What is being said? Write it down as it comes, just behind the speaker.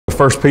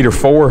1 Peter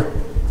 4.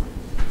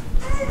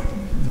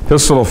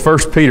 Epistle of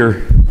 1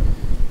 Peter,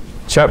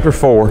 chapter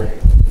 4.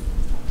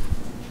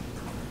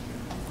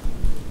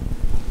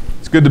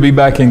 It's good to be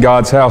back in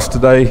God's house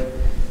today.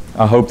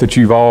 I hope that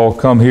you've all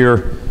come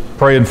here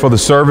praying for the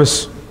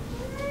service.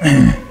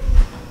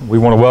 We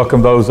want to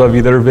welcome those of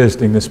you that are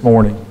visiting this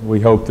morning.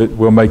 We hope that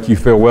we'll make you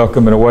feel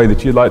welcome in a way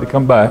that you'd like to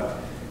come back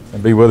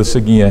and be with us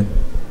again.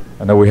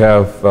 I know we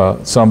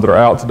have some that are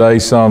out today,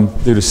 some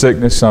due to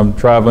sickness, some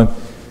traveling.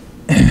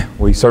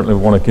 We certainly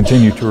want to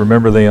continue to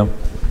remember them.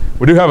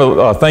 We do have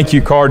a thank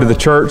you card to the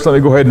church. Let me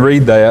go ahead and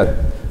read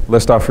that,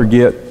 lest I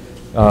forget.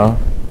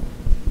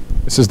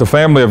 This is the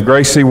family of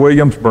Gracie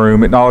Williams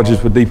Broom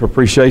acknowledges with deep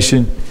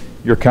appreciation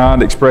your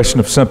kind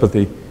expression of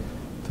sympathy.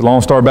 To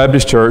Lone Star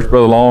Baptist Church,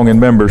 Brother Long and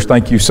members,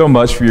 thank you so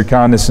much for your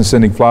kindness in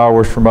sending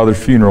flowers for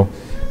Mother's funeral.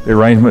 The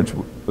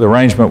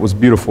arrangement was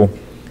beautiful.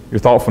 Your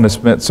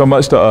thoughtfulness meant so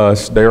much to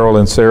us, Daryl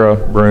and Sarah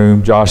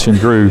Broom, Josh and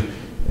Drew,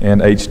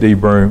 and H.D.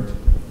 Broom.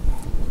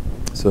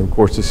 So, of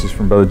course, this is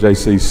from Brother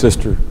J.C.'s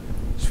sister's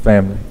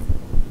family.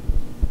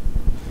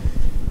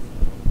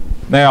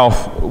 Now,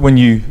 when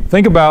you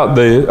think about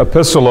the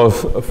epistle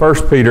of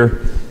 1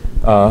 Peter,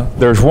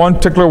 there's one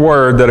particular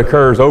word that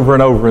occurs over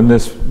and over in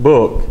this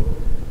book,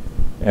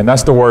 and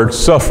that's the word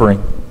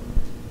suffering.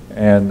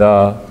 And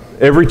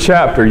every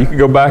chapter, you can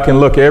go back and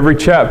look at every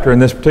chapter in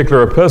this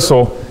particular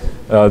epistle,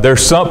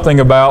 there's something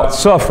about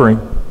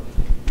suffering.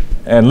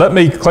 And let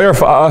me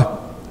clarify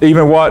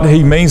even what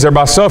he means there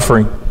by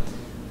suffering.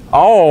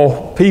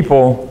 All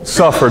people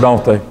suffer,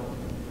 don't they?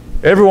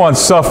 Everyone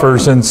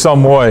suffers in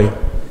some way.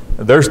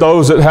 There's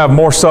those that have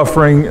more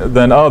suffering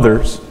than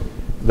others.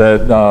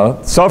 That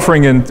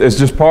suffering is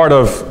just part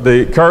of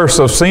the curse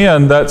of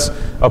sin that's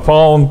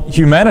upon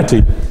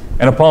humanity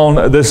and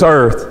upon this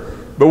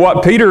earth. But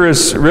what Peter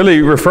is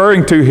really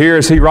referring to here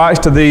as he writes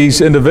to these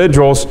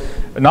individuals,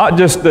 not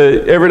just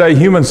the everyday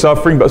human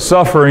suffering, but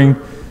suffering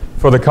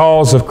for the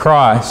cause of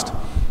Christ.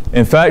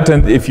 In fact,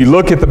 if you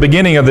look at the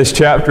beginning of this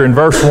chapter, in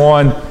verse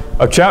 1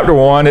 of chapter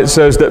 1, it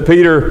says that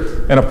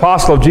Peter, an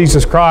apostle of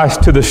Jesus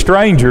Christ, to the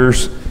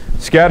strangers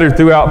scattered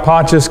throughout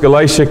Pontus,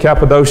 Galatia,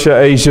 Cappadocia,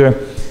 Asia,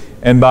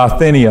 and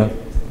Bithynia.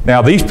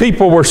 Now, these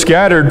people were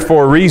scattered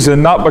for a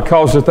reason, not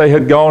because that they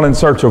had gone in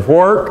search of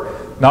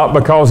work, not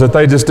because that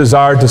they just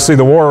desired to see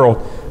the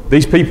world.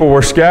 These people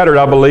were scattered,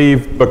 I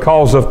believe,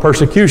 because of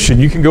persecution.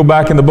 You can go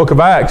back in the book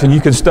of Acts and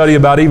you can study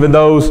about even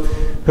those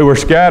who were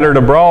scattered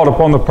abroad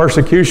upon the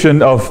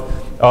persecution of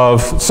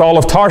Saul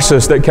of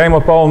Tarsus that came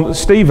upon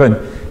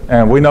Stephen.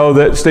 And we know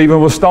that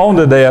Stephen was stoned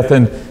to death,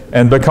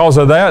 and because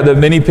of that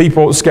many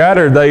people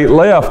scattered, they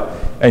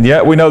left. And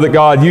yet we know that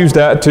God used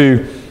that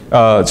to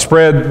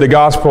spread the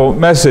gospel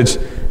message.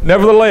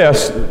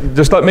 Nevertheless,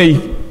 just let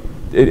me,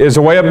 as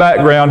a way of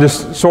background,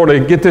 just sort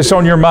of get this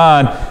on your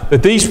mind,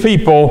 that these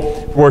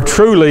people were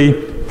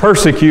truly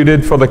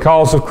persecuted for the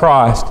cause of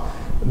Christ.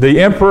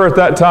 The emperor at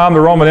that time, the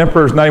Roman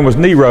emperor's name was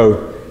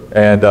Nero.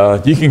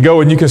 And you can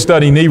go and you can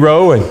study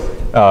Nero, and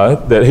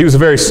that he was a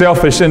very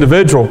selfish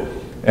individual,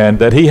 and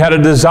that he had a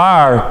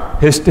desire.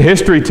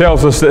 History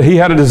tells us that he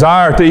had a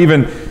desire to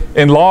even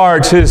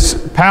enlarge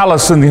his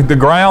palace and the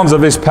grounds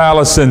of his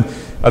palace, and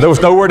there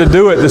was nowhere to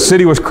do it. The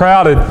city was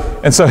crowded,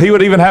 and so he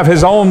would even have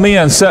his own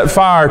men set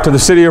fire to the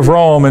city of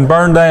Rome and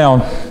burn down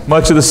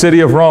much of the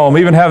city of Rome,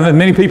 even having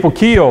many people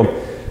killed,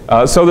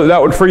 so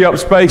that would free up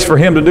space for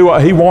him to do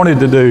what he wanted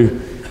to do.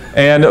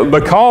 And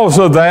because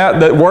of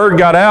that word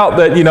got out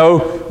that,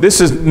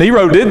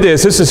 Nero did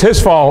this is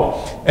his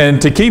fault.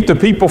 And to keep the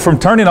people from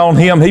turning on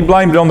him, he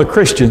blamed it on the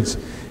Christians.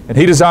 And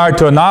he desired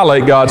to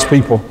annihilate God's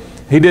people.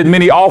 He did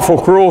many awful,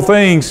 cruel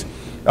things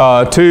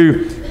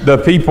to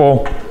the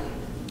people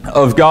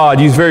of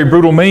God, used very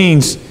brutal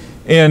means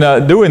in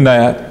doing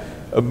that.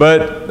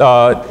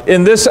 But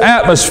in this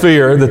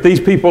atmosphere that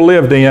these people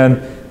lived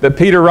in, that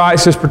Peter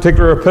writes this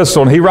particular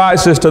epistle, and he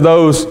writes this to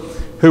those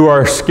who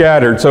are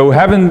scattered. So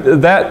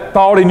having that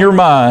thought in your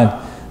mind,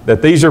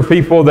 that these are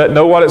people that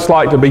know what it's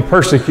like to be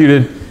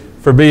persecuted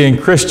for being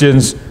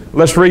Christians,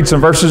 let's read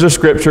some verses of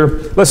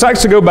Scripture. Let's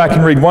actually go back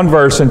and read one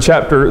verse in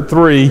chapter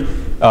 3,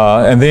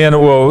 and then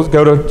we'll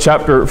go to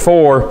chapter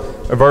 4,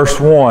 verse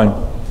 1.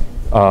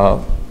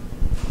 1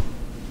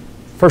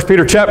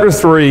 Peter chapter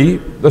 3,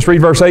 let's read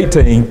verse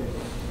 18.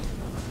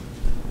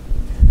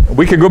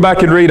 We could go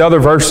back and read other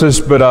verses,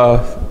 but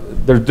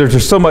there's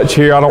just so much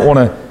here. I don't want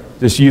to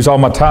just use all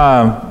my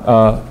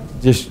time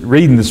just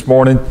reading this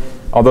morning,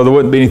 although there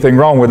wouldn't be anything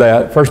wrong with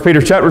that. 1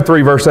 Peter chapter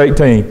 3, verse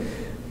 18.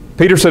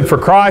 Peter said, "For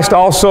Christ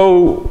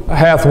also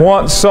hath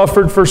once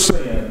suffered for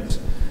sins,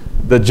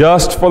 the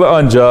just for the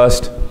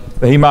unjust,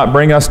 that he might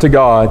bring us to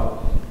God,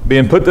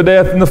 being put to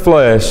death in the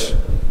flesh,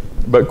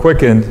 but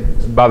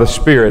quickened by the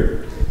Spirit."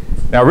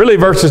 Now really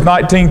verses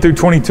 19 through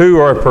 22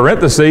 are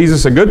parentheses.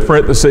 It's a good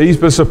parentheses,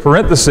 but it's a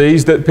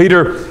parentheses that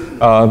Peter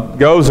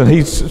goes and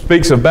he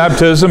speaks of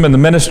baptism and the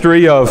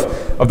ministry of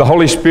the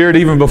Holy Spirit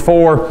even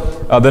before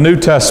the New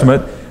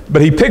Testament.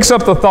 But he picks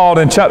up the thought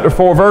in chapter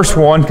 4, verse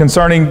 1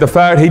 concerning the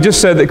fact he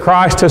just said that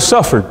Christ has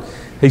suffered.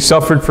 He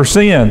suffered for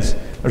sins.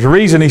 There's a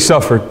reason he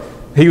suffered.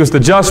 He was the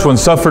just one,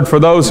 suffered for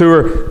those who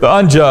are the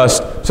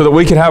unjust, so that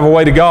we can have a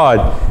way to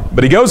God.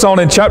 But he goes on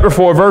in chapter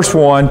 4, verse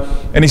 1,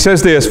 and he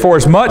says this, "For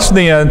as much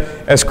then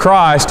as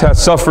Christ hath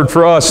suffered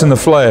for us in the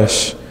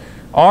flesh,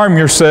 arm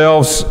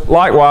yourselves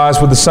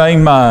likewise with the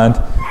same mind.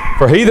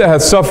 For he that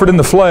hath suffered in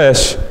the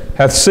flesh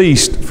hath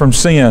ceased from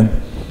sin,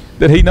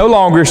 that he no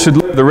longer should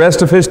live the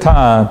rest of his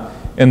time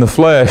in the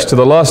flesh to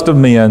the lust of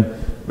men,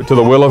 but to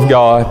the will of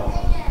God.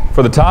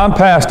 For the time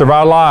past of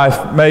our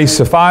life may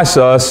suffice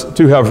us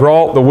to have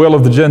wrought the will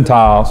of the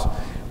Gentiles,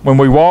 when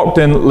we walked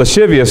in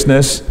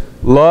lasciviousness,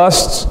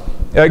 lusts,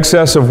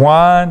 excess of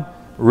wine,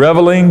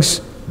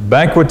 revelings,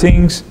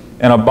 banquetings,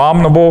 and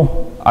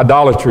abominable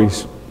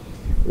idolatries,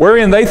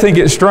 wherein they think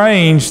it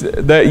strange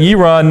that ye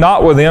run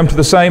not with them to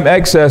the same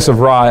excess of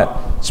riot,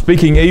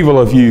 speaking evil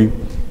of you,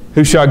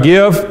 who shall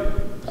give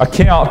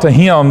account to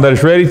him that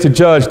is ready to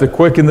judge the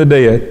quick and the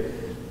dead.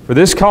 For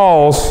this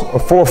cause,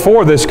 or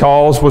for this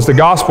cause, was the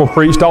gospel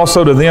preached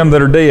also to them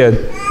that are dead,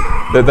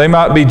 that they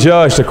might be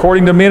judged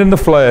according to men in the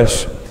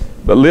flesh,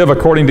 but live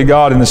according to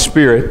God in the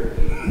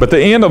Spirit. But the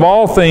end of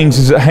all things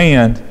is at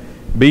hand.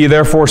 Be ye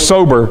therefore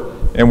sober,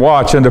 and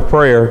watch unto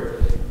prayer.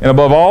 And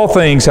above all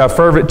things have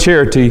fervent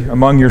charity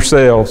among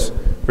yourselves,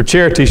 for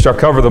charity shall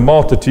cover the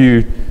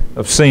multitude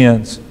of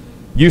sins.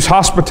 Use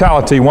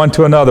hospitality one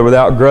to another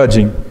without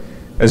grudging.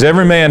 As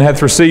every man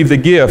hath received the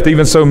gift,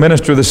 even so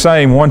minister the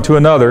same one to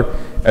another,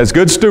 as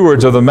good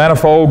stewards of the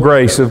manifold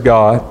grace of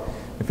God.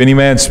 If any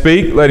man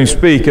speak, let him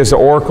speak as the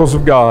oracles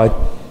of God.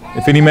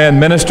 If any man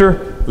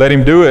minister, let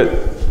him do it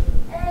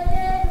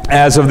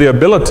as of the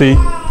ability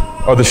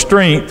or the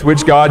strength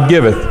which God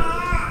giveth,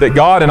 that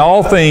God in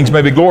all things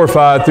may be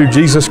glorified through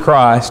Jesus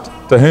Christ,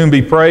 to whom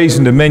be praise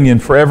and dominion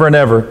forever and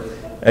ever.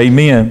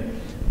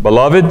 Amen.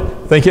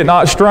 Beloved, think it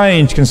not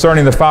strange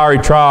concerning the fiery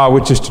trial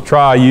which is to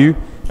try you,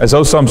 as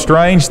though some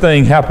strange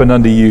thing happened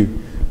unto you.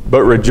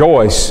 But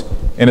rejoice,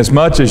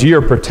 inasmuch as ye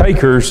are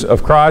partakers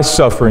of Christ's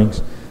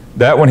sufferings,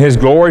 that when his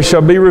glory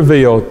shall be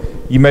revealed,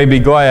 ye may be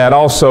glad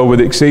also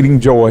with exceeding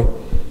joy.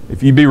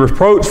 If ye be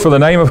reproached for the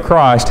name of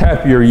Christ,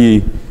 happy are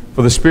ye,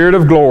 for the Spirit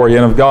of glory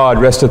and of God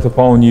resteth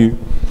upon you.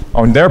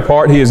 On their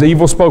part he is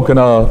evil spoken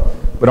of,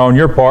 but on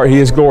your part he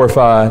is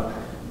glorified.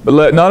 But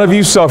let none of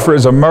you suffer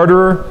as a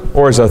murderer,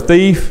 or as a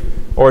thief,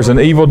 or as an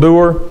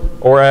evildoer,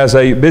 or as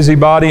a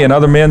busybody in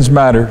other men's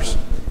matters.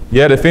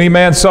 Yet if any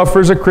man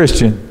suffer as a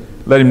Christian,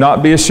 let him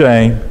not be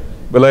ashamed,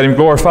 but let him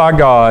glorify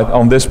God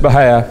on this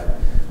behalf.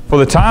 For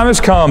the time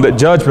has come that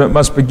judgment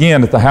must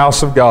begin at the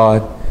house of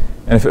God.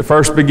 And if it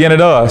first begin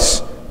at us,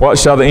 what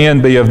shall the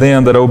end be of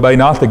them that obey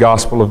not the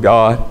gospel of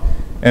God?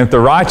 And if the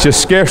righteous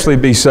scarcely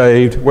be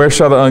saved, where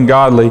shall the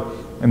ungodly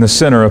and the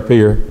sinner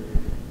appear?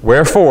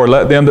 Wherefore,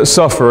 let them that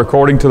suffer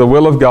according to the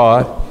will of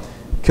God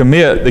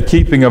commit the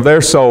keeping of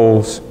their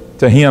souls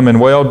to him in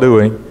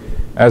well-doing,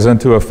 as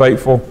unto a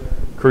faithful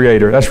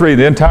Creator. Let's read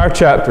the entire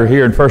chapter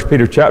here in 1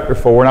 Peter chapter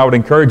 4, and I would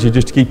encourage you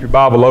just to keep your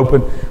Bible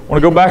open. I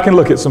want to go back and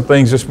look at some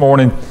things this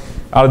morning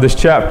out of this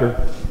chapter.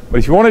 But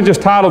if you want to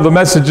just title the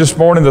message this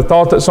morning, the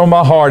thought that's on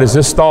my heart is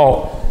this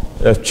thought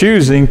of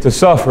choosing to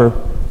suffer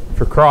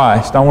for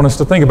Christ. I want us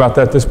to think about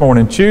that this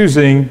morning.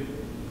 Choosing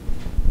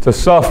to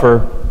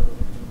suffer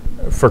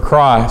for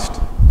Christ.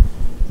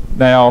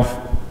 Now,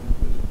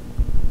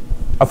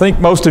 I think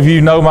most of you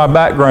know my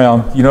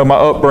background. You know my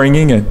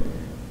upbringing, and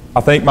I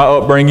think my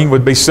upbringing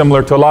would be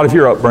similar to a lot of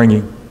your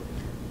upbringing.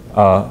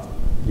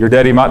 Your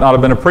daddy might not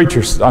have been a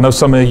preacher. I know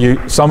some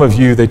of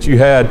you that you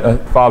had a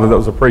father that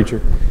was a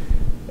preacher.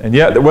 And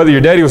yet, whether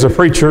your daddy was a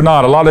preacher or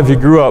not, a lot of you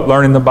grew up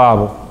learning the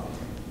Bible.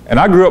 And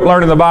I grew up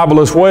learning the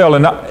Bible as well.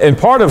 And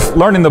part of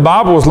learning the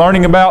Bible was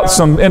learning about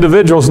some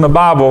individuals in the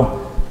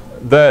Bible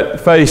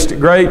that faced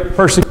great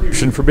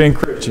persecution for being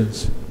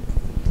Christians.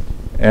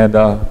 And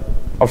I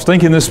was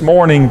thinking this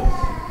morning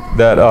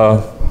that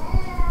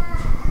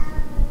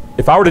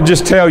if I were to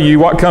just tell you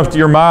what comes to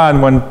your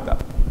mind when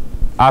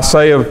I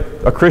say of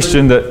a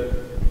Christian that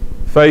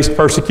faced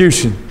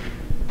persecution,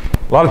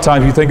 a lot of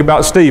times you think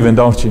about Stephen,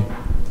 don't you?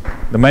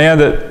 The man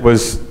that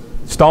was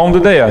stoned to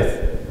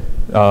death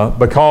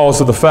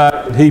because of the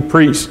fact that he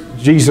preached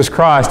Jesus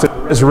Christ at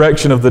the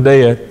resurrection of the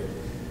dead.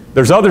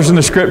 There's others in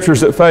the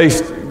Scriptures that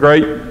faced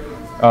great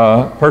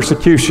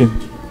persecution.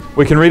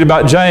 We can read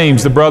about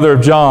James, the brother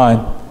of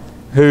John,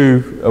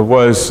 who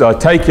was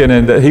taken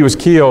and that he was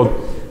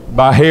killed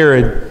by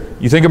Herod.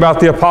 You think about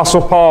the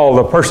Apostle Paul,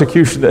 the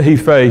persecution that he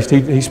faced.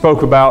 He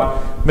spoke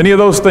about many of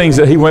those things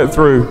that he went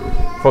through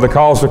for the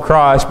cause of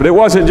Christ. But it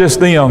wasn't just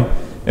them.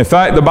 In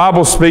fact, the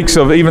Bible speaks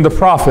of even the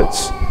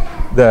prophets.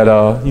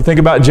 That you think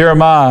about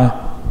Jeremiah,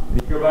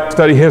 you go back and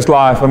study his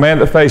life, a man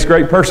that faced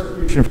great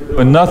persecution for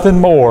doing nothing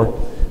more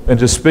than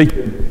just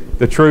speaking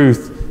the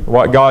truth of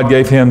what God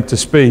gave him to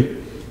speak.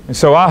 And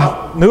so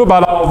I knew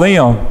about all of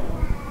them.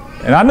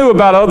 And I knew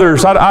about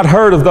others. I'd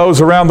heard of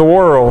those around the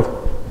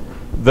world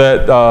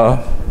that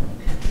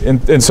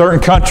in certain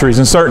countries,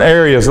 in certain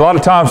areas, a lot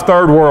of times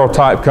third world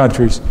type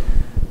countries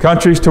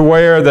to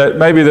where that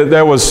maybe that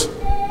there was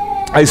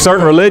a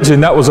certain religion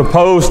that was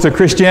opposed to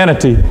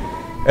Christianity,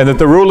 and that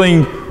the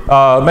ruling,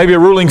 maybe a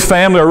ruling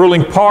family or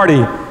ruling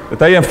party that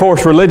they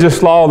enforced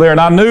religious law there,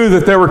 and I knew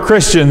that there were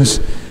Christians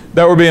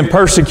that were being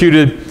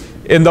persecuted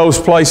in those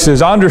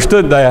places. I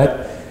understood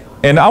that.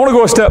 And I want to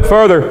go a step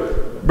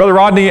further. Brother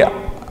Rodney,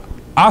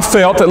 I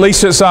felt, at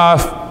least since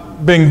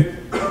I've been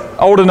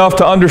old enough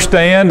to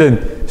understand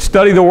and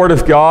study the Word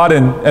of God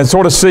and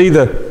sort of see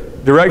the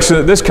direction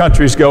that this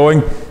country is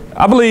going,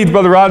 I believe,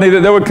 Brother Rodney,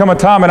 that there would come a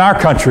time in our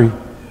country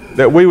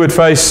that we would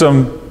face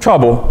some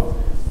trouble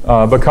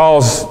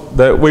because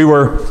that we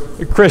were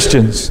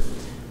Christians.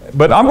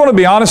 But I'm going to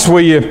be honest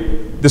with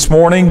you this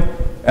morning,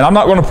 and I'm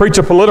not going to preach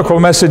a political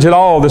message at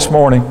all this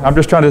morning. I'm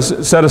just trying to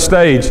set a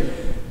stage.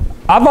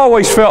 I've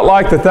always felt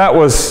like that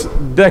was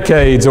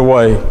decades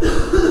away.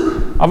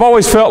 I've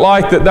always felt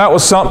like that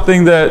was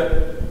something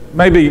that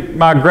maybe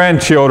my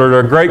grandchildren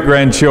or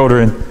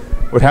great-grandchildren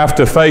would have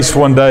to face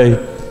one day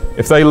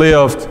if they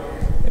lived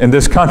in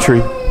this country.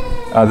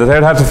 That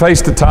they'd have to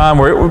face the time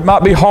where it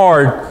might be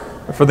hard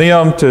for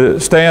them to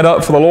stand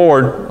up for the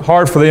Lord,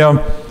 hard for them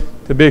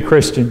to be a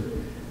Christian.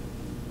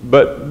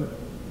 But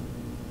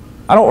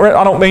I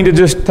don't mean to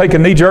just take a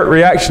knee-jerk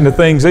reaction to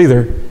things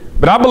either.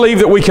 But I believe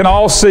that we can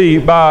all see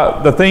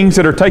by the things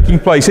that are taking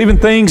place, even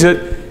things that,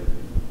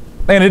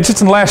 man, it's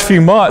just in the last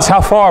few months,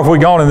 how far have we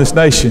gone in this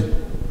nation?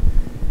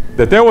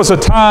 That there was a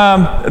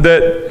time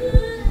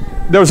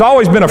that there's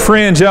always been a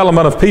fringe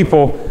element of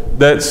people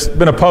that's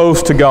been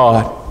opposed to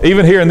God,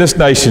 even here in this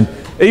nation,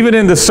 even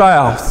in the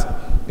South,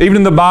 even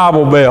in the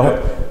Bible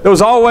Belt. There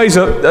was always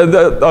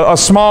a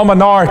small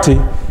minority,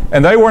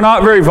 and they were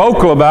not very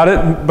vocal about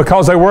it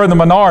because they were in the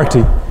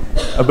minority.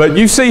 But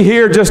you see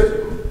here just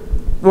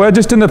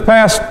in the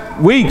past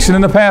weeks and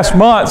in the past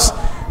months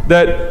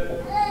that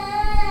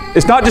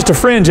it's not just a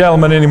fringe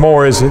element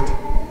anymore, is it?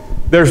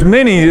 There's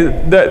many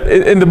that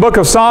in the book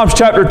of Psalms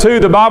chapter 2,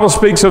 the Bible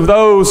speaks of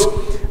those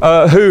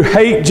who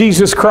hate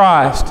Jesus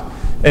Christ.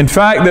 In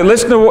fact, that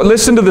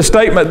listen to the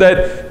statement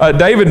that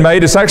David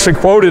made. It's actually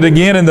quoted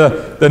again in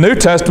the New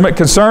Testament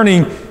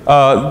concerning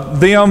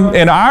them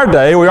in our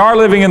day. We are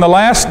living in the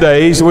last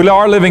days. We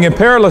are living in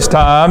perilous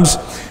times.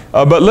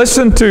 But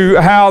listen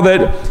to how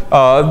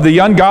that the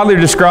ungodly are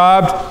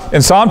described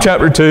in Psalm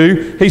chapter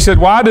 2. He said,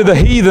 "Why do the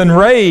heathen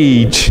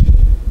rage?"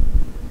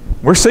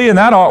 We're seeing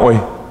that, aren't we?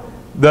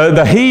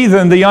 The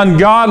heathen, the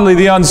ungodly,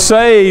 the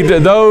unsaved,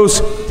 those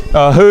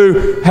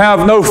who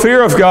have no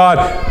fear of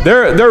God,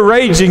 they're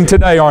raging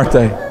today, aren't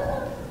they?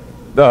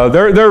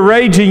 They're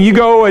raging. You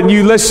go and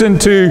you listen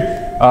to,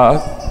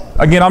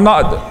 again, I'm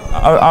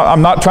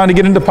not trying to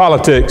get into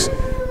politics,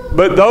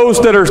 but those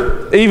that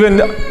are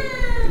even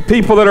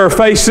people that are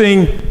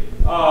facing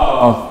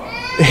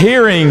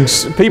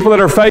hearings, people that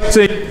are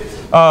facing,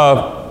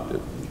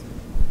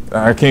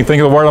 I can't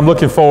think of the word I'm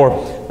looking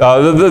for.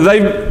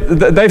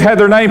 They've had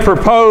their name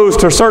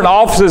proposed to certain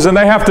offices, and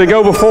they have to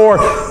go before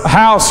a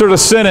House or the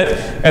Senate,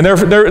 and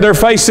they're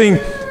facing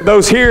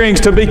those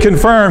hearings to be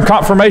confirmed,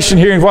 confirmation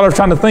hearings, what I'm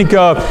trying to think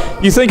of.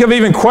 You think of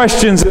even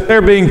questions that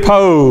they're being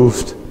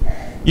posed.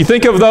 You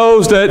think of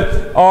those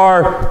that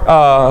are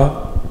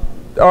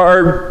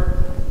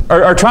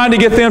trying to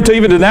get them to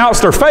even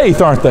denounce their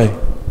faith, aren't they?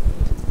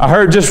 I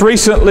heard just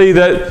recently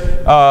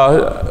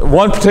that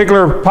one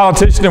particular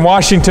politician in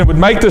Washington would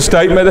make the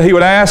statement that he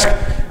would ask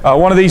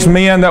one of these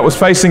men that was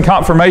facing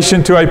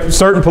confirmation to a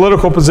certain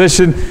political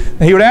position,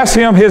 and he would ask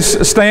him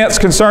his stance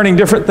concerning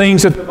different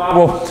things that the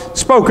Bible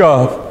spoke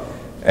of.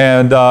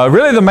 And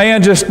really the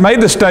man just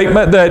made the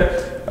statement that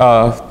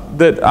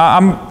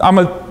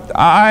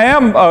I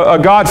am a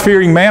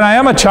God-fearing man. I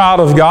am a child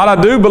of God.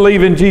 I do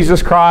believe in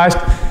Jesus Christ.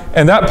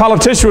 And that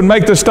politician would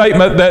make the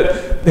statement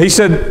that he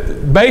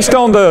said, based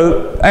on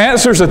the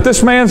answers that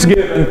this man's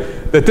given,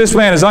 that this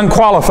man is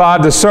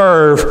unqualified to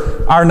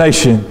serve our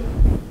nation.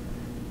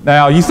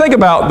 Now, you think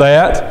about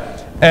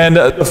that, and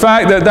the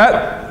fact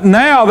that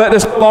now that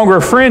is no longer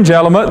a fringe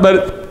element,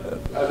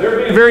 but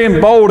they're being very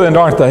emboldened,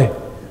 aren't they,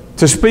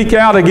 to speak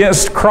out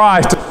against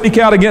Christ, to speak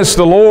out against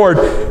the Lord.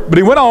 But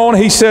he went on,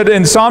 he said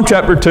in Psalm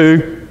chapter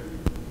 2,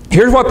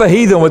 here's what the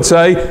heathen would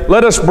say: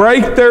 let us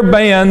break their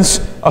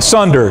bands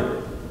asunder.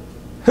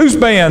 Whose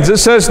bands? It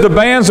says the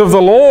bands of the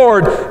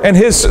Lord and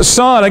His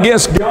Son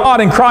against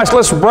God and Christ.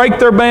 Let's break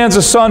their bands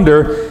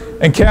asunder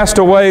and cast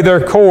away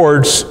their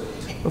cords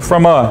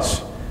from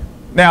us.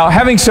 Now,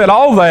 having said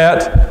all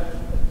that,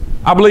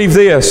 I believe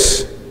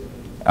this.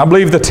 I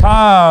believe the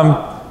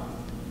time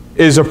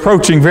is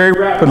approaching very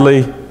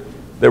rapidly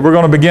that we're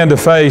going to begin to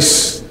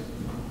face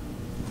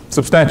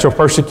substantial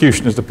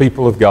persecution as the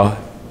people of God.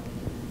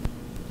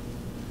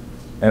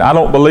 And I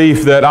don't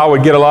believe that I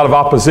would get a lot of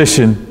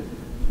opposition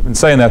in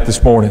saying that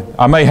this morning.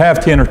 I may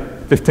have 10 or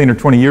 15 or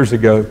 20 years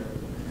ago,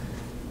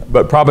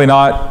 but probably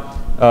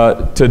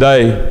not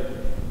today.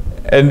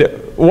 And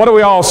what do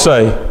we all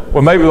say?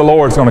 Well, maybe the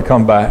Lord's going to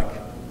come back.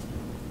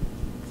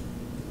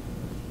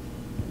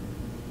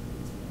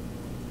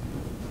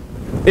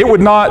 It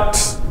would not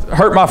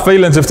hurt my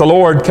feelings if the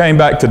Lord came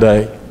back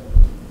today.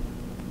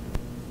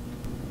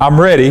 I'm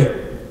ready.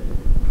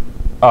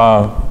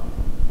 I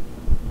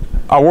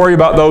worry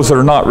about those that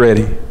are not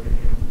ready.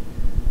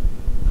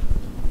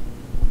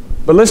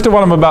 But listen to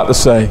what I'm about to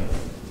say.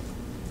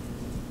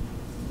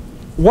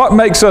 what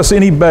makes us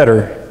any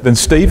better than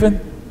Stephen?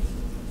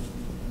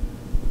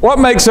 What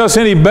makes us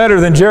any better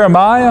than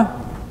Jeremiah?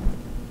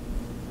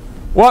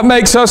 What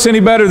makes us any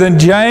better than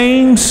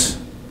James?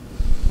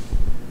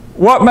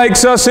 What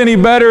makes us any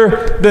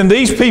better than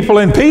these people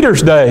in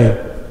Peter's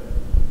day?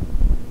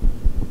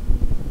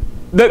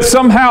 That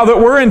somehow that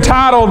we're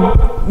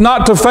entitled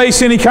not to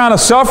face any kind of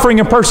suffering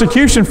and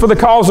persecution for the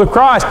cause of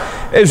Christ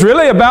is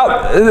really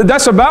about,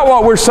 that's about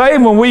what we're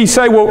saying when we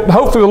say, well,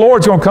 hopefully the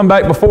Lord's going to come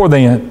back before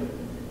then.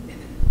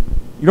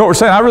 You know what we're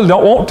saying? I really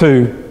don't want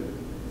to.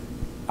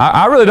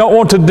 I really don't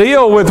want to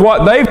deal with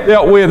what they've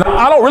dealt with.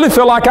 I don't really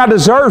feel like I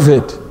deserve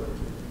it.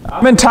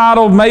 I'm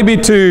entitled maybe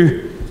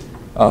to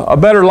a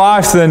better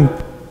life than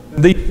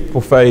these people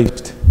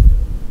faced.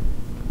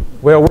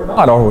 Well, we're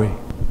not, are we?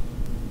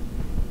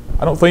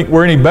 I don't think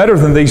we're any better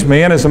than these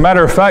men. As a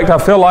matter of fact, I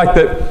feel like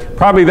that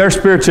probably their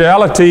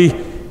spirituality,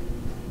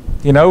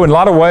 in a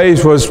lot of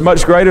ways was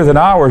much greater than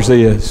ours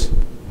is.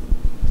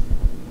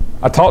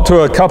 I talked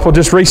to a couple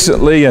just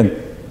recently,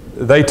 and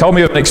they told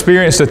me of an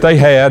experience that they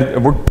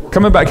had. We're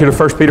coming back here to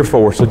 1 Peter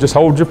 4, so just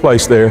hold your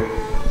place there.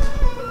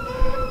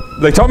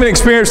 They told me an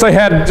experience they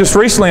had just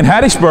recently in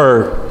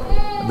Hattiesburg,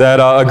 that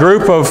a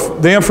group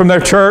of them from their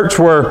church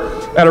were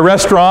at a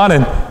restaurant,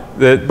 and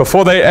that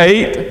before they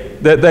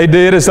ate, that they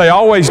did as they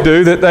always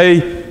do, that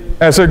they,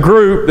 as a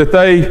group, that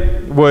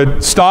they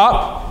would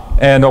stop,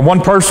 and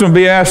one person would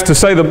be asked to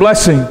say the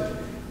blessing.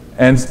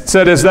 And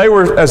said as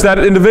that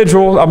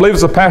individual, I believe it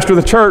was the pastor of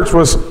the church,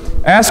 was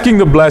asking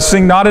the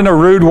blessing, not in a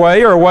rude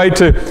way or a way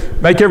to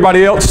make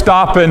everybody else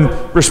stop and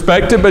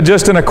respect it, but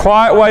just in a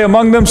quiet way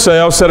among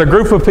themselves, said a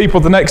group of people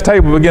at the next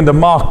table began to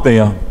mock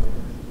them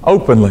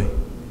openly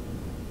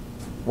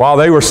while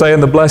they were saying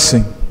the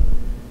blessing.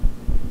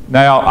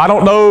 Now, I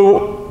don't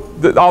know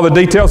all the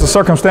details, the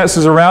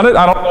circumstances around it.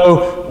 I don't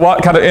know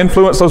what kind of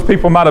influence those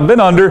people might have been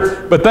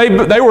under, but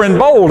they were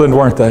emboldened,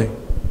 weren't they,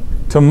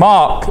 to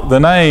mock the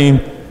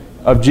name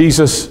of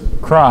Jesus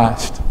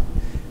Christ.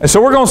 And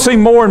so we're going to see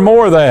more and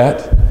more of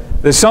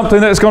that. There's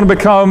something that's going to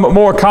become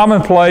more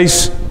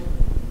commonplace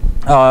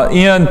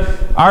in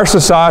our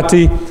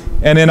society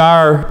and in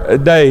our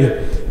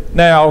day.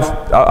 Now,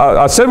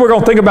 I said we're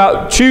going to think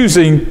about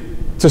choosing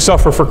to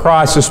suffer for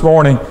Christ this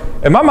morning.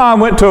 And my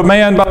mind went to a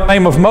man by the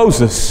name of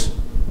Moses.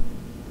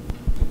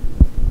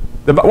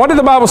 What did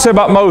the Bible say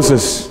about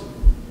Moses?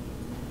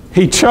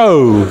 He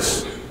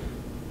chose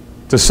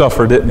to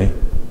suffer, didn't he?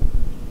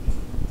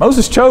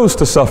 Moses chose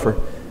to suffer.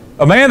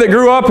 A man that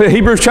grew up in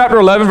Hebrews chapter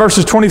 11,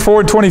 verses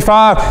 24 and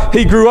 25,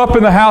 he grew up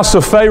in the house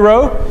of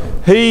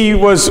Pharaoh. He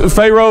was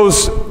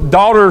Pharaoh's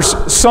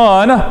daughter's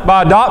son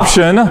by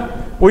adoption.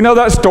 We know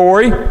that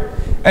story.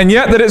 And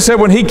yet that it said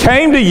when he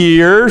came to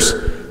years,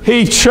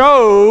 he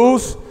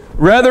chose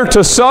rather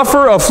to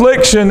suffer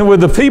affliction with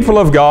the people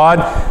of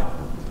God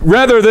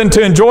rather than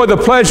to enjoy the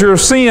pleasure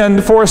of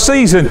sin for a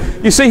season.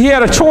 You see, he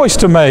had a choice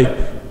to make.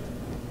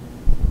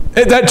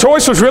 That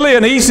choice was really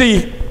an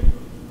easy...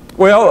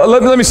 Well,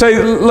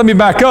 let me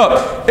back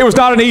up. It was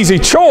not an easy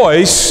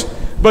choice,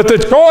 but the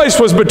choice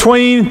was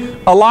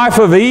between a life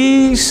of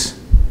ease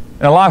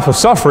and a life of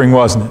suffering,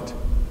 wasn't it?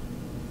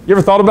 You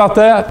ever thought about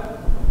that?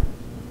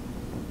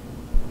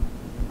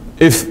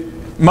 If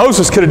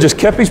Moses could have just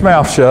kept his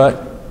mouth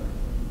shut,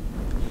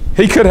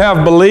 he could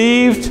have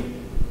believed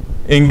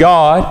in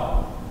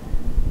God,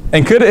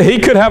 and he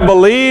could have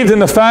believed in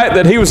the fact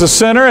that he was a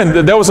sinner and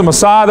that there was a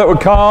Messiah that would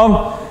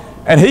come.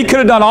 And he could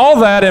have done all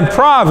that in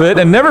private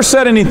and never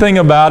said anything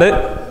about it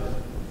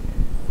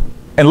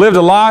and lived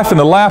a life in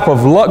the lap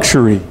of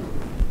luxury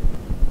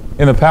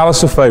in the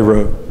palace of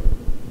Pharaoh.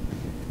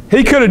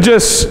 He could have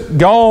just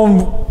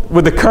gone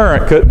with the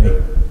current, couldn't he?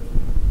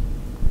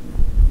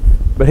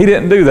 But he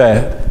didn't do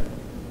that.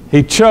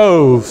 He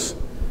chose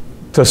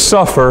to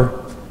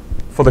suffer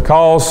for the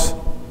cause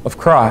of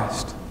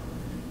Christ.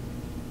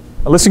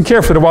 Now listen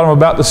carefully to what I'm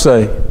about to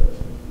say.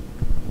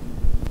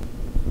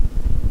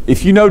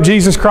 If you know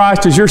Jesus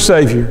Christ as your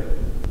Savior,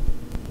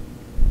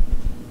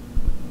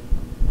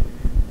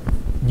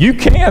 you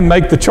can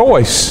make the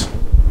choice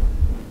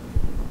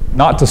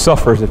not to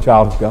suffer as a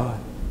child of God.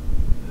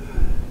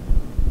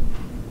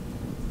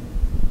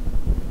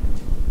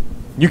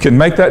 You can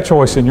make that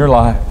choice in your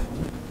life.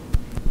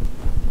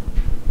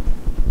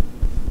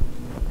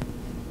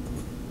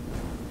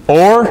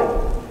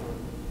 Or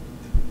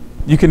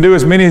you can do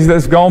as many as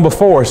that's gone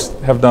before us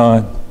have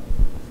done.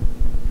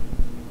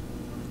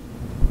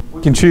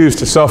 We can choose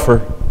to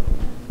suffer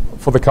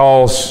for the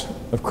cause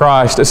of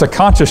Christ. It's a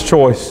conscious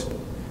choice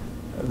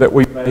that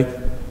we make.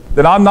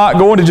 That I'm not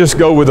going to just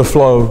go with the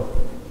flow.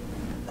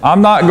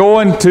 I'm not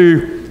going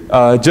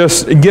to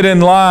just get in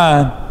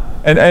line.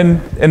 And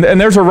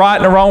there's a right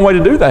and a wrong way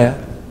to do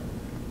that.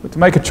 But to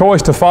make a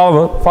choice to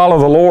follow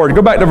the Lord.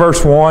 Go back to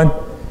verse 1.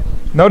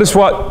 Notice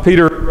what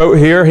Peter wrote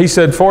here. He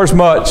said, for as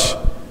much.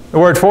 The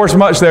word for as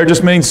much there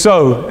just means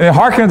so. And it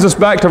harkens us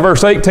back to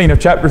verse 18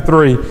 of chapter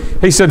 3.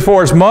 He said,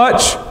 for as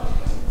much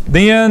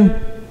then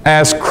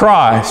as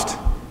Christ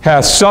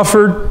has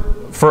suffered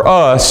for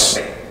us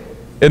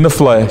in the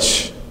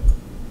flesh.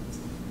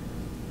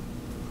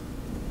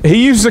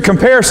 he uses a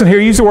comparison here.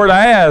 He used the word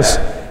as.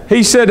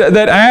 He said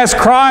that as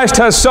Christ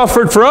has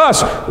suffered for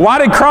us. Why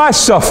did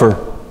Christ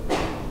suffer?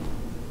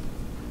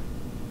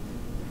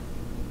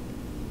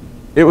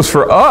 It was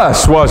for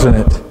us, wasn't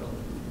it?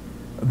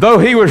 Though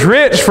he was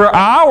rich, for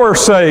our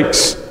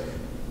sakes,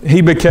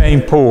 he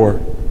became poor.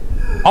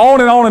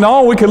 On and on and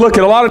on. We could look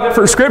at a lot of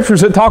different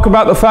scriptures that talk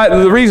about the fact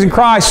that the reason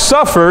Christ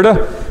suffered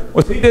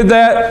was he did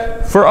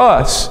that for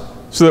us,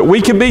 so that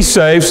we could be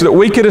saved, so that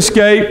we could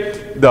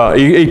escape the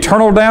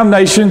eternal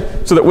damnation,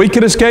 so that we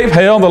could escape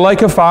hell and the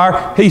lake of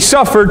fire. He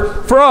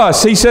suffered for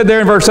us. He said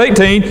there in verse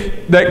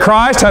 18 that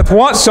Christ hath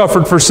once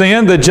suffered for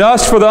sin, the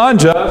just for the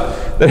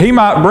unjust, that he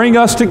might bring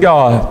us to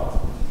God.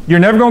 You're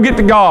never going to get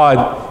to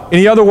God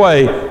any other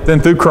way than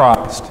through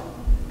Christ.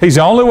 He's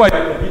the only way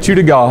to get you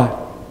to God.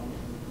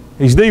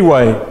 He's the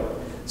way.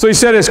 So he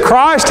said, as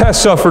Christ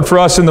has suffered for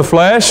us in the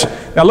flesh.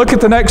 Now look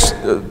at the next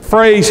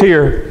phrase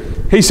here.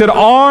 He said,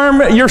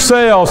 arm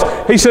yourselves.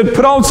 He said,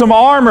 put on some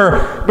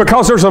armor,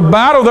 because there's a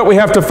battle that we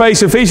have to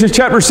face. Ephesians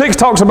chapter 6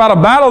 talks about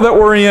a battle that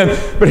we're in.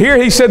 But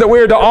here he said that we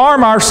are to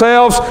arm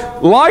ourselves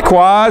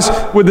likewise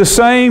with the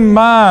same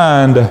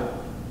mind.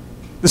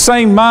 The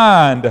same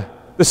mind.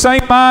 The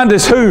same mind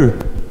as who?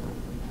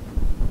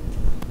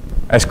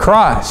 As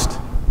Christ.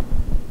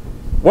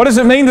 What does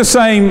it mean, the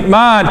same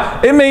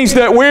mind? It means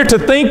that we're to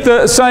think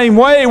the same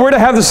way. We're to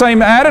have the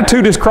same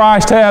attitude as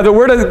Christ had. That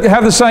we're to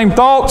have the same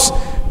thoughts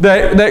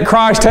that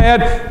Christ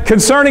had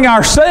concerning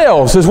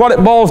ourselves is what it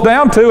boils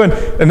down to.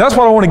 And that's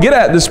what I want to get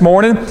at this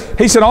morning.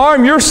 He said,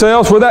 arm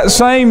yourselves with that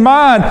same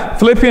mind.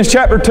 Philippians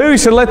chapter 2, he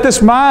said, let this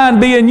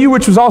mind be in you,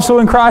 which was also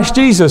in Christ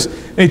Jesus.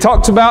 And he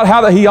talks about how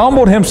that he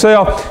humbled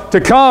himself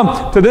to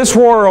come to this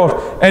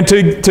world and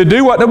to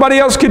do what nobody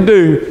else could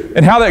do.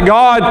 And how that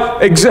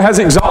God has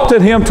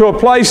exalted him to a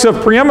place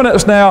of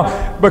preeminence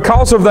now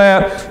because of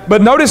that.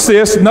 But notice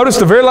this. Notice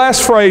the very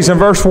last phrase in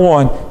verse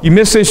 1. You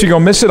miss this, you're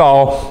going to miss it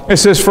all. It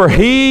says, for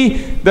he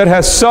that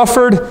has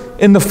suffered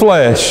in the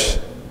flesh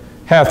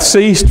hath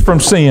ceased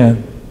from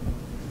sin.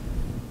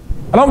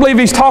 I don't believe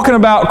he's talking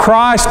about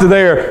Christ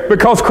there,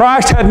 because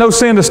Christ had no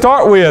sin to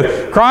start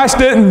with. Christ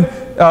didn't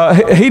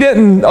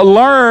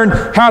learn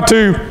how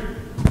to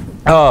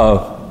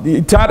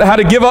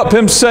give up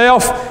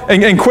himself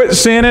and quit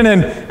sinning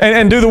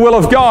and do the will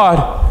of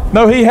God.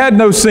 No, he had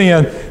no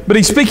sin. But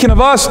he's speaking of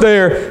us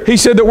there. He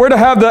said that we're to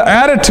have the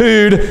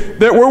attitude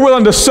that we're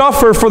willing to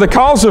suffer for the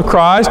cause of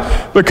Christ,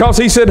 because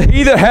he said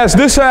he that has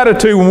this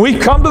attitude, when we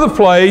come to the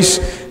place,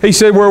 he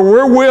said, where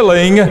we're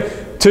willing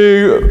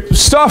to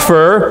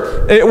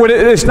suffer,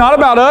 it's not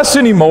about us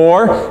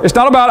anymore. It's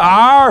not about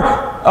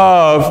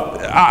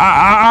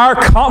our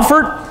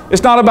comfort.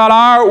 It's not about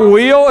our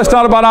will. It's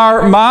not about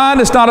our mind.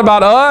 It's not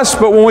about us.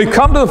 But when we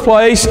come to the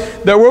place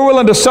that we're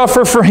willing to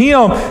suffer for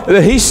him,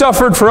 that he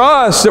suffered for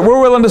us, that we're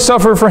willing to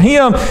suffer for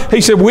him, he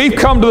said we've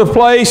come to the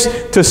place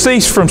to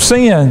cease from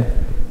sin.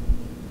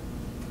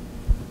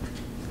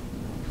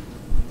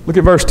 Look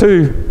at verse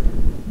 2.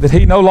 That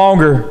he no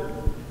longer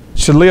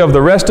should live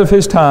the rest of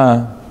his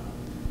time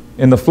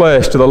in the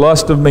flesh to the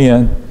lust of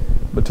men,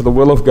 but to the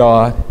will of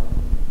God.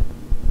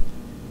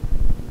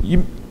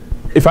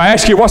 If I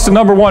ask you, what's the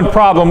number one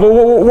problem?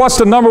 What's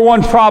the number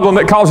one problem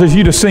that causes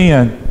you to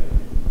sin?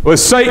 Well,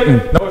 it's Satan.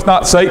 No, it's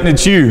not Satan,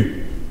 it's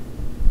you.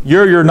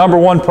 You're your number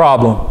one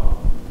problem.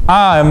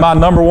 I am my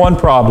number one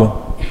problem.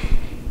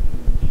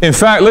 In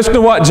fact, listen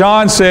to what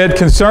John said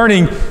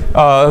concerning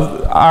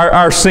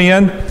our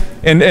sin.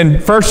 In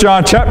 1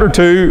 John chapter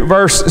 2,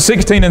 verse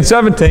 16 and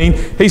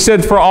 17, he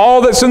said, for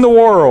all that's in the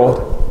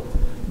world,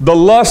 the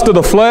lust of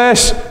the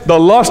flesh, the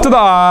lust of the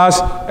eyes,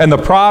 and the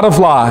pride of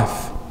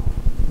life.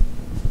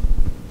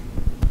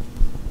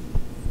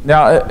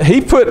 Now,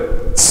 he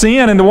put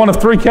sin into one of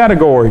three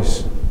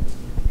categories.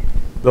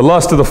 The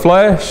lust of the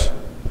flesh,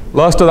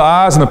 lust of the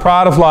eyes, and the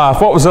pride of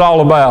life. What was it all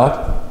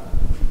about?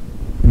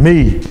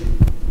 Me.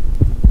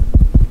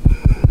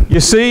 You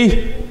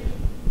see,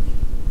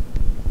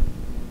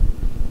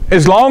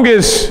 as long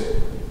as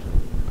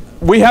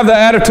we have the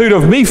attitude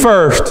of me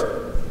first,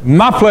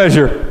 my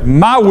pleasure,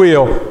 my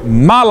will,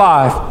 my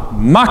life,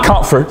 my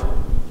comfort,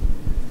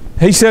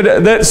 he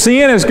said that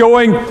sin is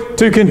going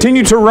to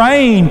continue to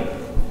reign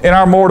in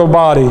our mortal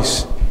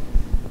bodies.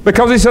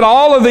 Because he said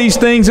all of these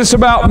things, it's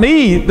about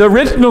me. The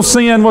original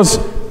sin was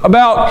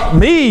about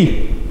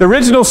me. The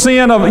original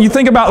sin of, you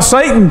think about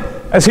Satan,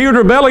 as he would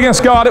rebel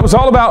against God, it was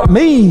all about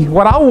me,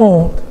 what I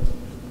want.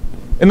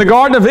 In the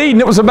Garden of Eden,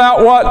 it was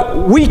about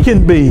what we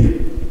can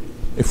be.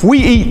 If we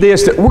eat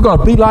this, that we're going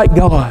to be like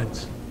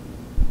gods.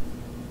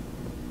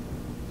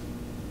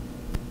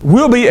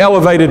 We'll be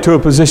elevated to a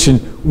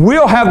position.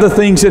 We'll have the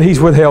things that he's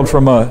withheld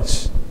from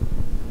us.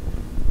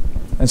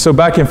 And so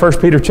back in 1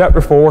 Peter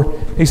chapter 4,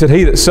 he said,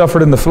 he that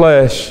suffered in the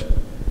flesh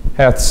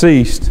hath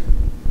ceased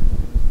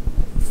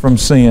from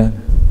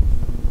sin.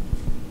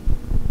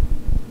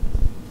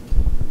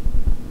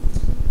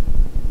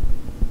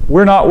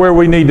 We're not where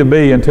we need to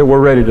be until we're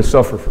ready to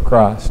suffer for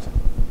Christ.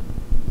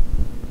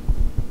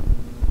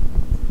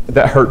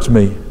 That hurts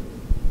me.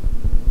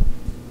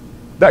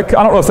 I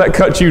don't know if that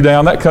cuts you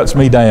down. That cuts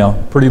me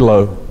down pretty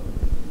low.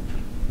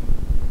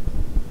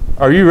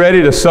 Are you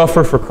ready to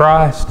suffer for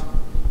Christ?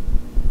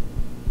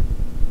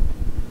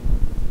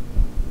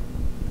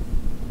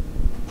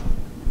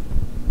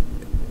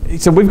 He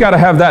said we've got to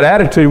have that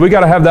attitude. We've got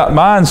to have that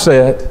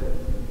mindset.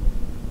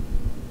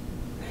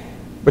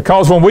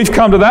 Because when we've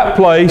come to that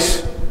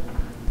place,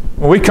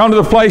 when we come to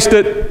the place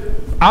that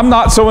I'm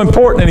not so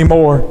important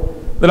anymore,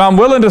 that I'm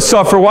willing to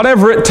suffer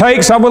whatever it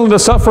takes, I'm willing to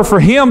suffer for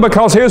Him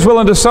because He was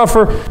willing to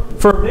suffer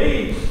for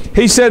me.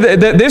 He said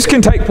that this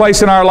can take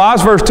place in our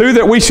lives, verse 2,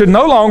 that we should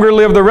no longer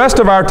live the rest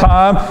of our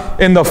time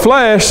in the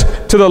flesh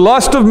to the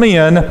lust of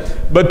men,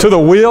 but to the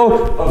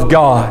will of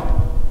God.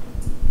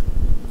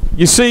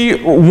 You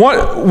see,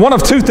 one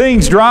of two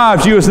things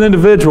drives you as an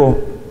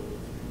individual.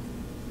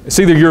 It's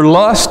either your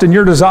lust and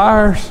your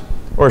desires,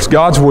 or it's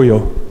God's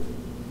will.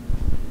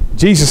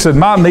 Jesus said,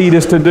 my need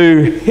is to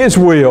do His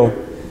will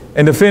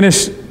and to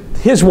finish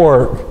His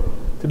work,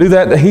 to do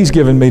that He's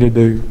given me to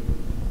do.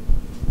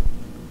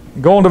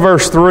 Go on to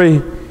verse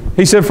 3.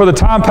 He said, for the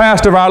time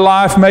past of our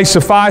life may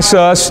suffice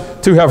us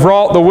to have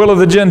wrought the will of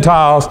the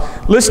Gentiles.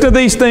 Listen to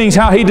these things,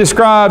 how He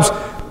describes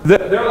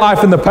their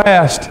life in the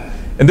past.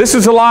 And this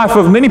is the life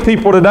of many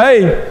people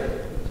today.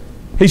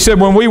 He said,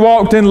 when we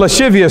walked in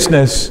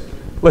lasciviousness,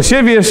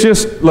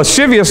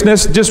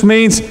 lasciviousness just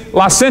means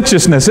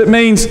licentiousness. It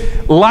means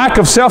lack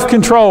of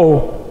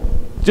self-control.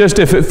 Just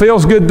if it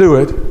feels good, do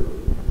it.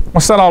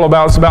 What's that all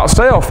about? It's about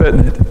self,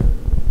 isn't it?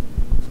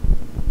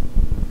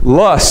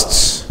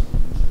 Lusts.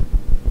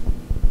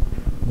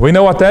 We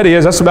know what that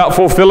is. That's about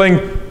fulfilling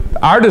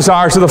our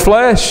desires of the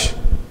flesh.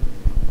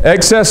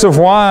 Excess of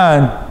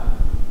wine.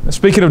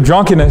 Speaking of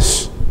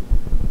drunkenness,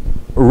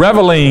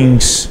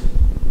 revelings.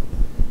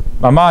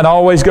 My mind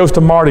always goes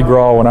to Mardi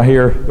Gras when I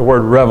hear the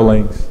word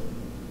revelings.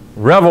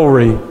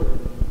 Revelry.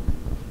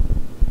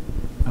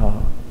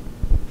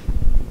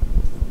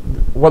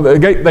 Well,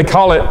 they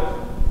call it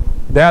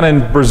down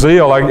in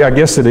Brazil, I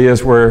guess it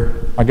is, where,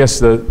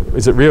 is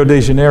it Rio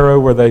de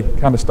Janeiro where they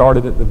kind of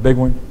started it, the big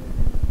one?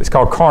 It's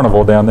called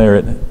Carnival down there,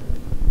 isn't it?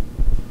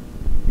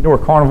 You know where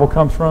carnival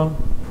comes from?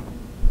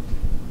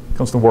 It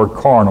comes from the word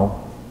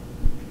carnal,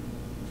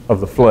 of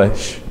the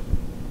flesh.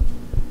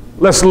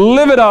 Let's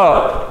live it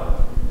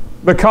up,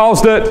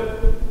 because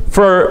that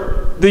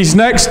for this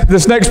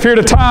next period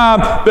of time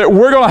that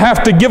we're going to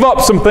have to give up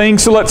some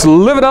things, so let's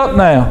live it up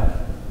now.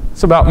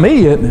 It's about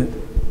me, isn't it?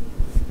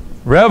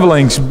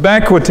 Revelings,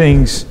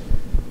 banquetings,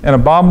 and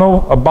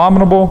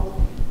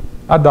abominable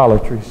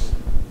idolatries.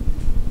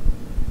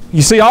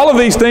 You see, all of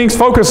these things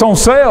focus on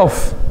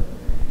self.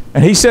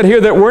 And he said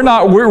here that we're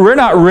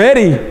not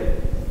ready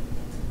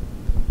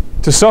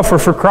to suffer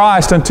for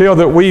Christ until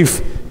that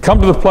we've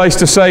come to the place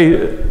to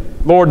say,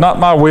 Lord, not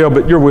my will,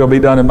 but your will be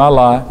done in my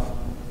life.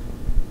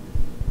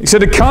 He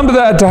said to come to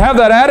that, to have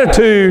that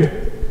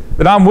attitude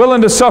that I'm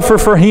willing to suffer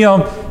for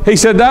Him. He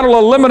said that'll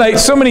eliminate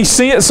so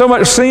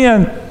much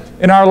sin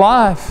in our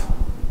life,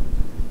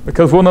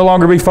 because we'll no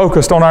longer be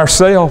focused on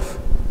ourselves.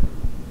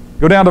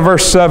 Go down to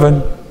verse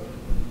 7.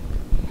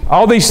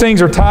 All these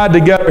things are tied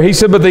together. He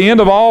said, but the end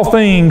of all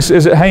things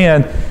is at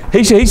hand.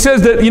 He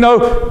says that,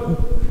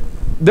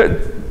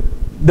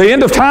 the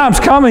end of time's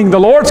coming. The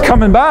Lord's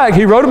coming back.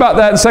 He wrote about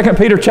that in 2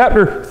 Peter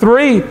chapter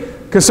 3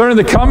 concerning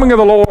the coming of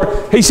the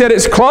Lord. He said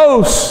it's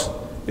close.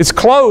 It's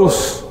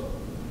close.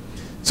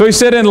 So he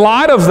said in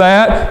light of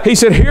that, he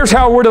said here's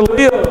how we're to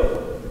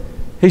live.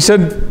 He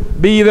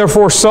said, be ye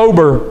therefore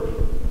sober.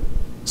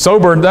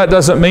 Sober, that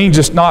doesn't mean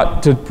just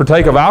not to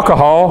partake of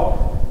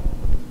alcohol,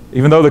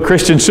 even though the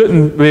Christian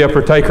shouldn't be a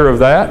partaker of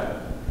that.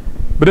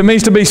 But it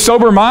means to be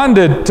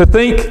sober-minded, to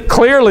think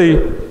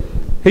clearly.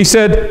 He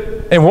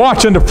said, and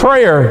watch unto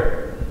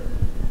prayer.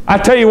 I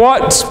tell you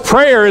what,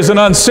 prayer is an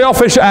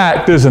unselfish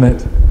act, isn't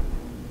it?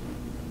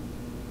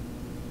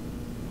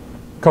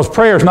 Because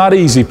prayer is not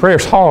easy. Prayer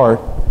is hard.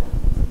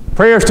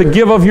 Prayer is to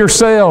give of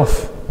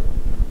yourself.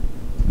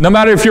 No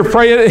matter if you're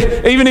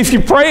praying, even if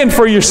you're praying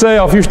for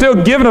yourself, you're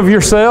still giving of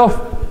yourself.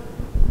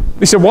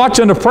 He said, watch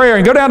unto prayer.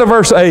 And go down to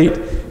verse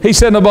 8. He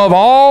said, above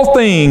all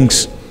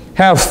things,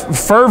 have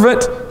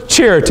fervent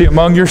charity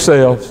among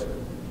yourselves.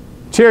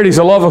 Charity is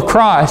the love of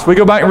Christ. We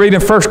go back and read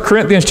in 1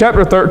 Corinthians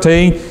chapter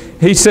 13.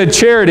 He said,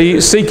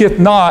 charity seeketh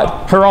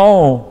not her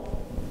own.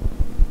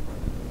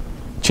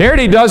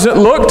 Charity doesn't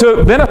look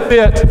to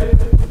benefit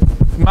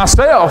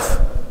myself.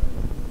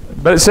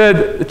 But it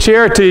said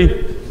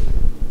charity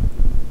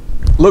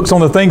looks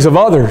on the things of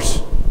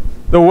others,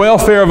 the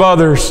welfare of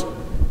others.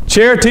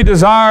 Charity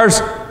desires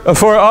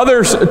for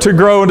others to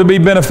grow and to be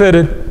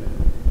benefited.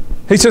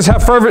 He says,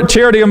 have fervent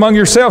charity among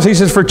yourselves. He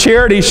says, for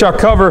charity shall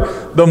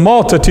cover the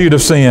multitude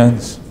of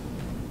sins.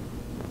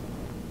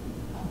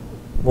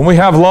 When we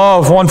have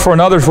love one for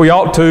another, as we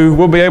ought to,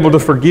 we'll be able to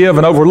forgive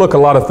and overlook a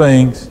lot of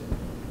things.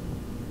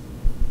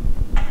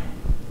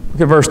 Look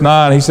at verse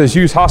 9. He says,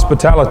 use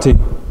hospitality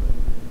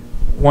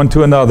one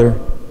to another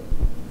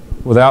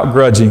without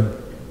grudging.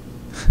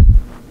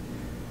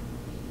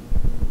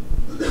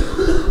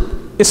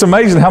 It's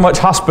amazing how much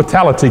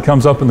hospitality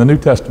comes up in the New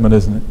Testament,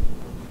 isn't it?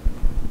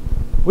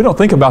 We don't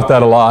think about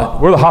that a lot.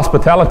 We're the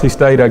hospitality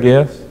state, I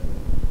guess.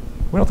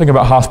 We don't think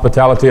about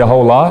hospitality a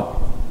whole lot.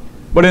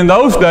 But in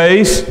those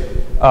days,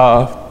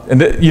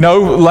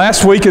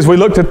 last week as we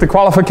looked at the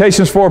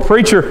qualifications for a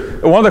preacher,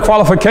 one of the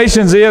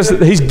qualifications is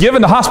that he's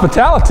given to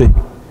hospitality.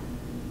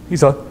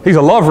 He's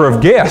a lover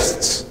of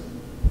guests.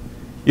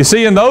 You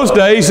see, in those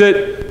days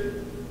that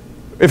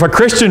if a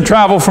Christian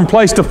traveled from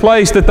place to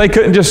place, that they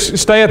couldn't just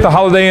stay at the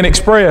Holiday Inn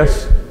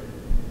Express.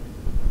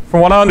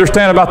 From what I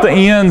understand about the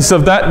inns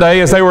of that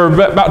day, as they were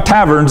about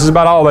taverns, is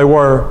about all they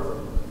were.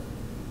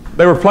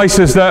 They were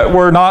places that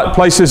were not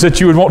places that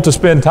you would want to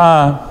spend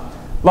time.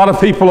 A lot of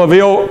people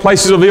of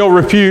places of ill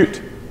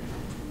repute.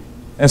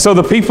 And so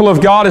the people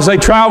of God, as they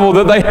traveled,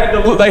 that they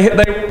had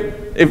to,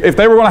 if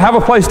they were going to have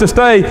a place to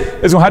stay,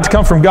 it's going to have to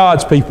come from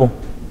God's people.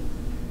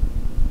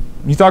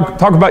 You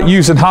talk about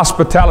using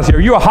hospitality. Are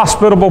you a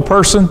hospitable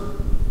person?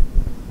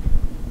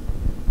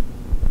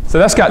 So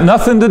that's got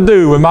nothing to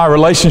do with my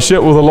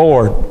relationship with the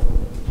Lord.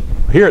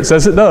 Here it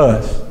says it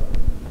does.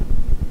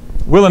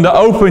 Willing to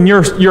open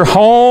your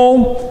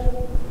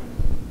home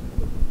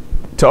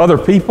to other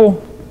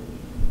people.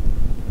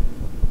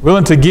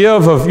 Willing to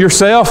give of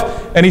yourself.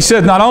 And he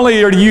said not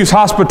only are you to use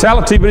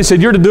hospitality, but he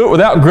said you're to do it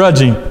without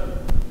grudging.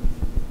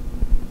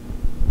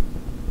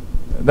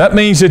 That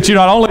means that you're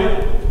not only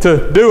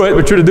to do it,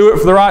 but you're to do it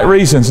for the right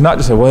reasons, not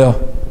just say,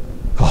 well,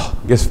 I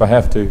guess if I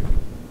have to.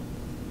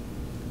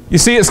 You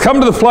see, it's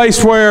come to the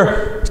place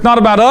where it's not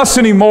about us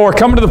anymore.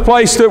 Come to the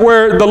place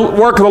where the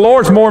work of the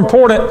Lord is more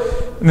important.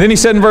 And then he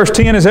said in verse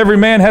 10, as every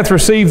man hath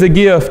received the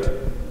gift,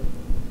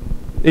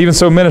 even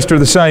so minister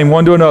the same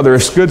one to another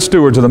as good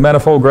stewards of the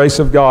manifold grace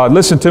of God.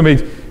 Listen to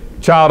me,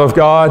 child of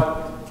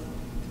God.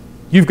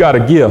 You've got a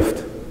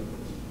gift.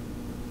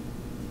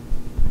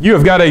 You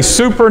have got a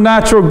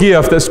supernatural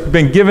gift that's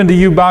been given to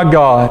you by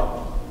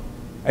God.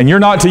 And you're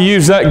not to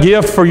use that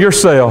gift for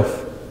yourself.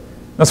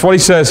 That's what he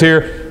says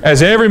here.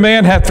 As every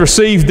man hath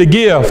received the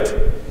gift.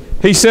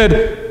 He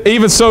said,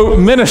 even so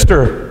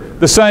minister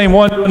the same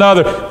one to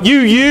another. You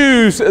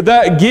use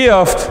that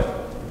gift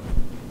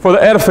for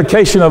the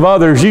edification of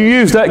others. You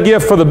use that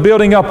gift for the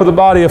building up of the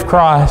body of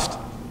Christ.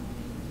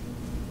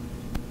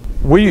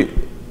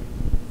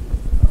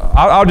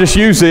 I'll just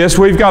use this.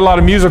 We've got a lot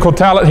of musical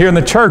talent here in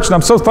the church, and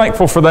I'm so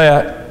thankful for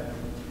that.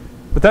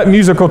 But that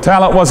musical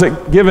talent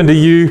wasn't given to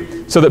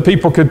you so that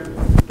people could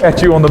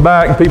pat you on the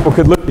back and people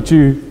could look at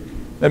you.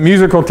 That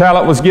musical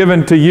talent was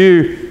given to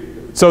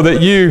you so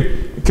that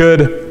you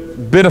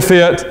could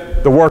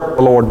benefit the work of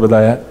the Lord with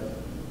that.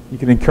 You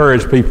can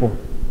encourage people.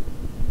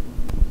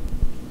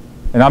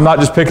 And I'm not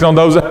just picking on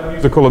those that have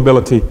musical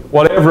ability.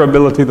 Whatever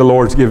ability the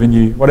Lord's given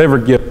you, whatever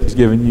gift He's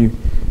given you,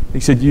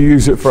 He said you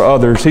use it for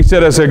others. He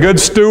said as a good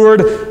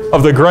steward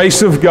of the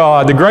grace of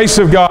God, the grace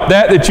of God,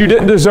 that you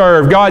didn't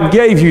deserve, God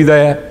gave you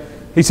that.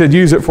 He said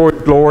use it for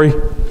His glory.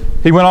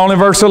 He went on in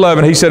verse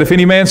 11, he said, if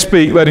any man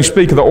speak, let him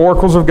speak of the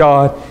oracles of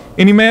God.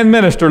 Any man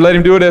minister, let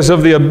him do it as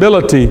of the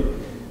ability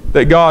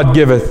that God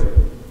giveth.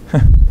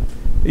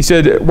 He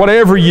said,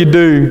 whatever you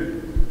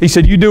do, he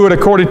said, you do it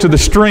according to the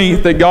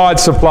strength that God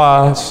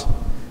supplies.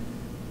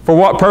 For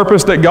what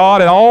purpose? That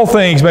God in all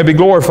things may be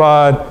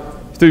glorified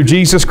through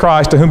Jesus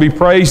Christ, to whom be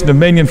praise and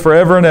dominion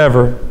forever and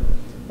ever.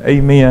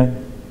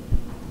 Amen.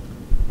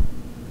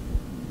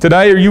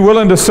 Today, are you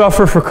willing to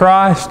suffer for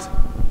Christ?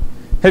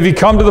 Have you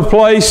come to the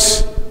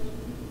place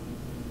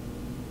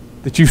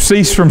that you've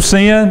ceased from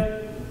sin?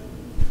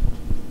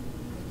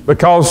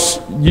 Because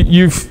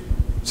you've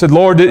said,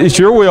 Lord, it's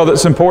your will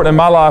that's important in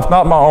my life,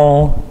 not my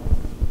own.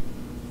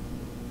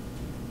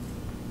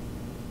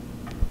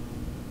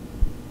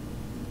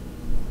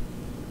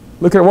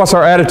 Look at what's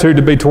our attitude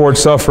to be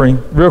towards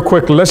suffering. Real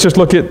quickly, let's just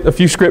look at a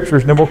few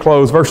scriptures and then we'll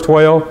close. Verse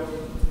 12.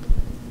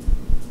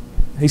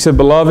 He said,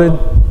 Beloved,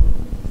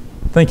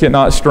 think it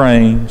not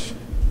strange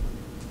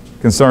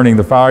concerning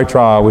the fiery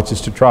trial which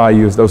is to try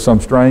you as though some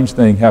strange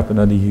thing happened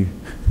unto you.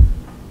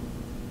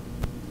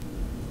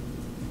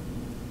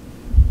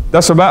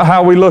 That's about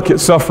how we look at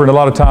suffering a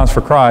lot of times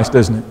for Christ,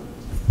 isn't it?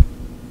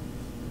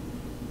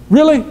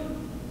 Really?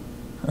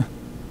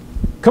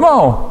 Come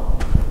on.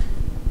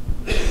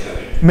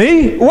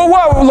 Me? Well,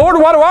 Lord,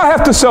 why do I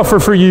have to suffer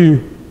for you?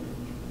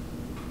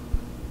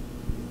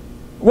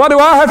 Why do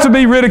I have to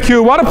be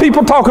ridiculed? Why do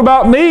people talk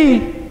about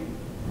me?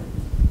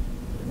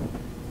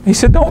 He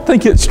said, don't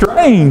think it's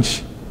strange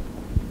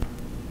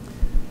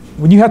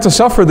when you have to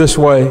suffer this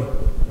way.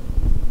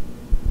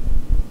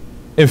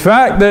 In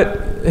fact,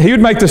 that he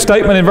would make the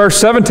statement in verse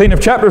 17 of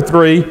chapter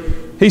 3.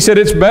 He said,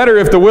 it's better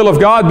if the will of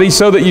God be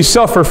so that you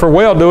suffer for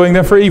well-doing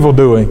than for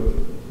evil-doing.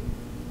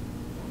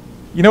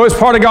 You know, it's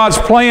part of God's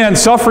plan.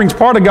 Suffering's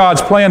part of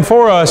God's plan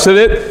for us. That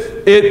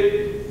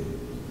it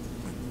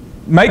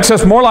makes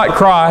us more like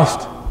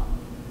Christ.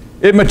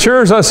 It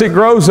matures us. It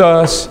grows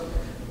us.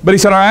 But he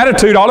said our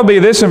attitude ought to be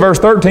this in verse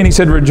 13. He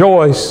said,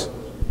 rejoice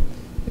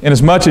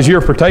inasmuch as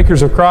you're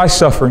partakers of Christ's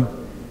suffering,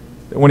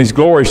 that when His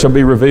glory shall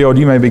be revealed,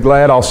 you may be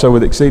glad also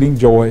with exceeding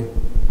joy.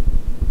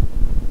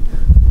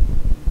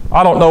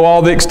 I don't know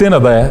all the extent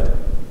of that.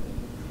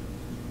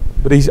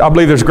 But I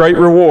believe there's great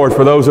reward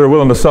for those that are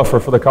willing to suffer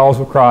for the cause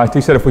of Christ.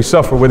 He said if we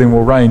suffer with Him,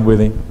 we'll reign with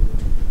Him.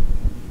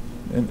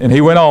 And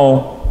he went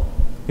on.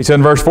 He said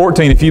in verse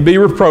 14, if you be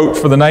reproached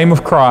for the name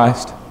of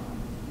Christ,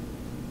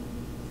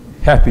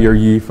 happy are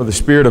ye, for the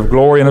Spirit of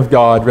glory and of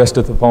God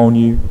resteth upon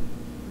you.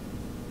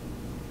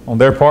 On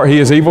their part he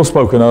is evil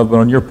spoken of, but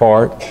on your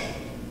part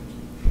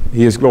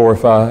he is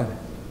glorified.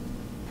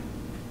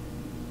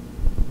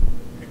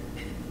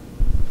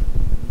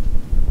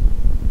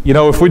 You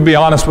know, if we'd be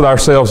honest with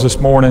ourselves this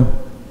morning,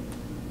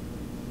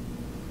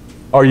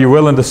 are you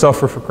willing to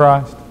suffer for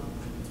Christ?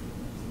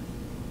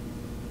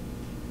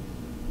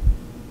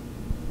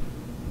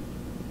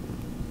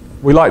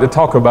 We like to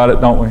talk about it,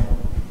 don't we?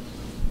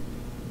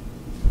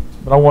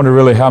 But I wonder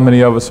really how many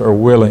of us are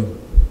willing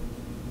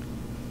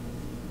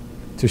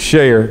to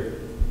share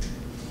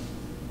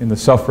in the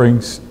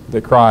sufferings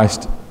that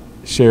Christ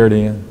shared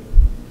in.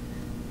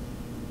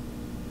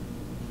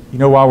 You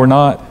know why we're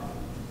not?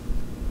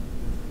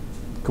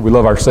 Because we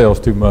love ourselves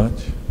too much.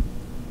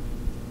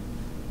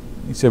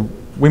 He said,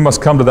 we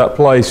must come to that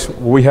place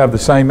where we have the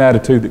same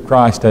attitude that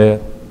Christ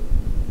had.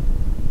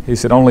 He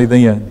said, only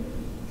then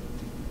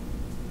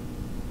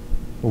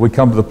will we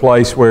come to the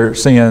place where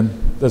sin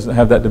doesn't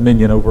have that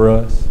dominion over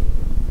us.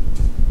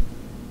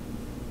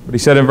 But he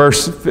said in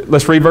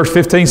let's read verse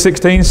 15,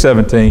 16,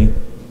 17,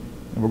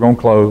 and we're going to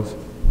close.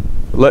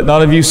 Let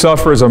none of you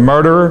suffer as a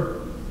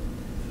murderer,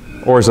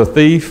 or as a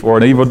thief, or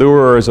an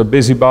evildoer, or as a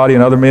busybody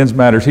in other men's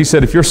matters. He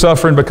said, if you're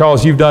suffering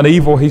because you've done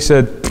evil, he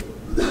said,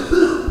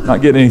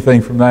 not getting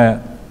anything from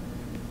that.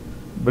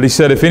 But he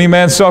said, if any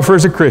man suffer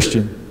as a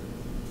Christian,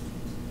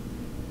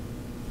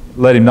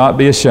 let him not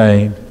be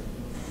ashamed,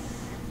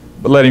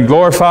 but let him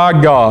glorify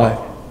God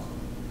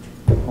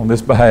on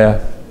this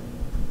behalf.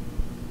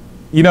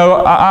 You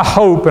know, I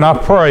hope and I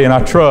pray and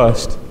I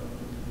trust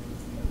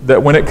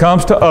that when it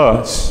comes to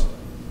us,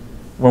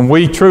 when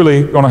we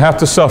truly going to have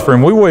to suffer,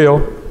 and we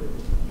will,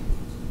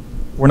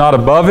 we're not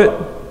above it.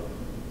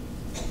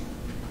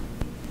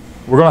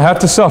 We're going to have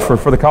to suffer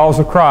for the cause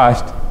of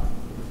Christ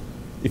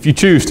if you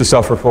choose to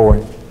suffer for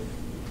Him,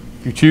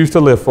 if you choose to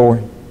live for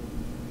Him.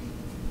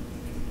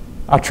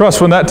 I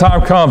trust when that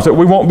time comes that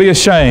we won't be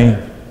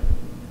ashamed,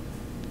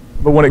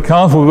 but when it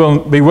comes, we will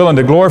be willing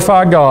to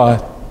glorify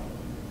God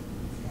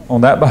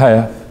on that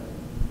behalf.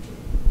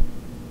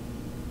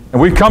 And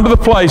we've come to the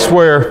place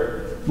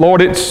where,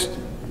 Lord, it's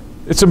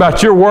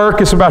about your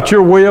work, it's about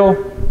your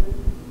will.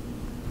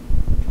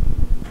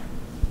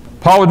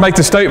 Paul would make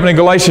the statement in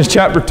Galatians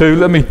chapter 2.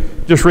 Let me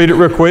just read it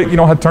real quick. You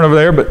don't have to turn over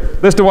there,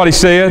 but listen to what he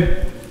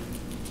said.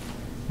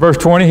 Verse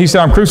 20, he said,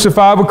 I'm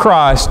crucified with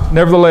Christ,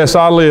 nevertheless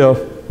I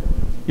live,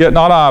 yet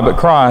not I, but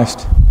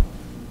Christ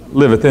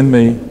liveth in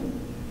me.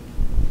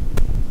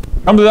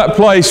 Come to that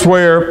place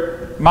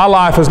where my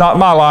life is not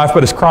my life,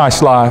 but it's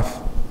Christ's life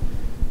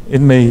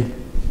in me.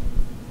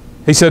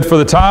 He said, for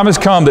the time has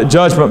come that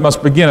judgment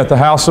must begin at the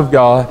house of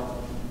God.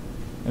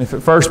 And if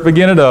it first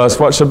begin at us,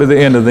 what shall be the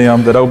end of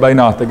them that obey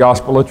not the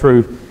gospel of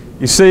truth?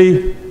 You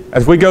see,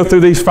 as we go through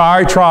these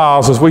fiery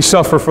trials, as we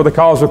suffer for the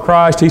cause of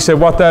Christ, he said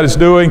what that is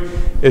doing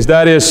is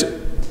that is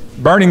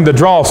burning the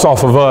dross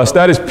off of us.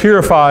 That is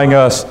purifying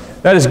us.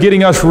 That is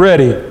getting us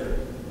ready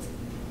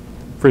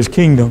for His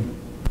kingdom.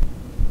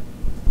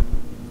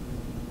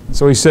 And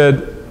so he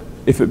said,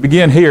 if it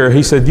began here,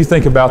 he said, you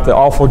think about the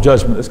awful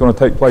judgment that's going to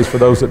take place for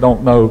those that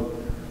don't know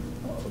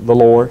the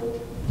Lord.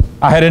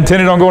 I had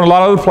intended on going to a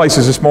lot of other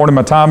places this morning.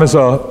 My time is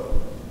up.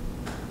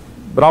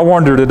 But I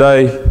wonder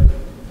today,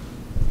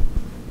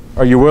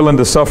 are you willing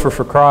to suffer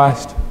for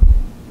Christ?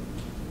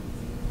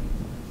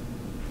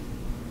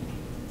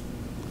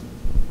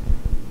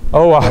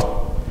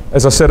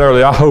 As I said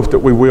earlier, I hope that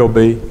we will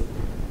be.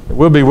 That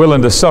we'll be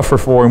willing to suffer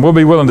for Him. We'll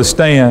be willing to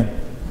stand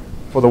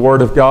for the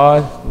Word of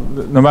God,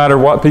 no matter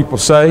what people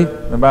say,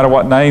 no matter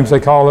what names they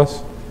call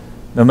us,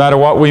 no matter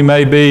what we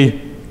may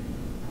be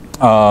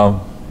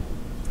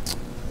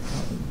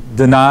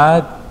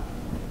denied,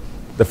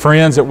 the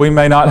friends that we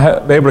may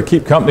not be able to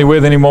keep company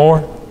with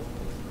anymore.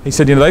 He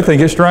said, you know, they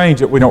think it's strange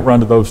that we don't run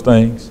to those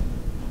things.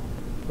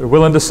 We're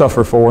willing to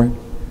suffer for Him.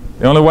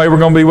 The only way we're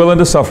going to be willing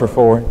to suffer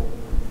for Him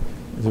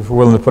is if we're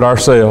willing to put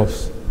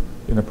ourselves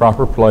in the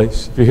proper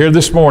place. If you're here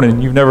this morning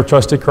and you've never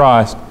trusted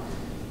Christ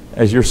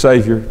as your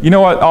Savior, you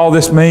know what all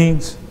this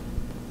means?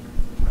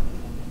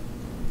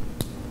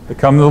 To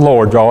come to the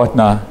Lord draweth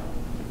nigh.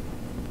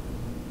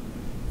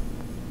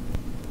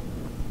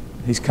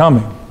 He's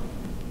coming.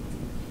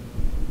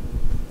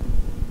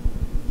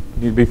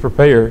 You need to be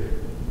prepared.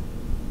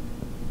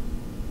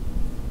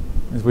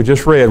 As we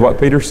just read what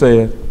Peter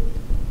said,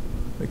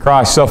 that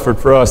Christ suffered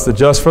for us, the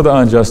just for the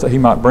unjust, that He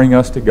might bring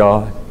us to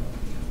God.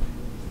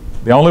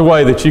 The only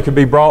way that you can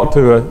be brought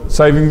to a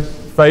saving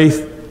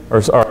faith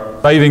or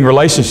saving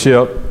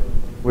relationship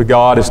with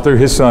God is through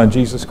His Son,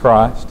 Jesus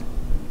Christ.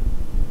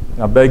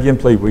 And I beg you and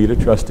plead with you to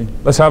trust Him.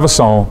 Let's have a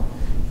song.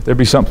 If there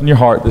be something in your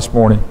heart this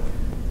morning,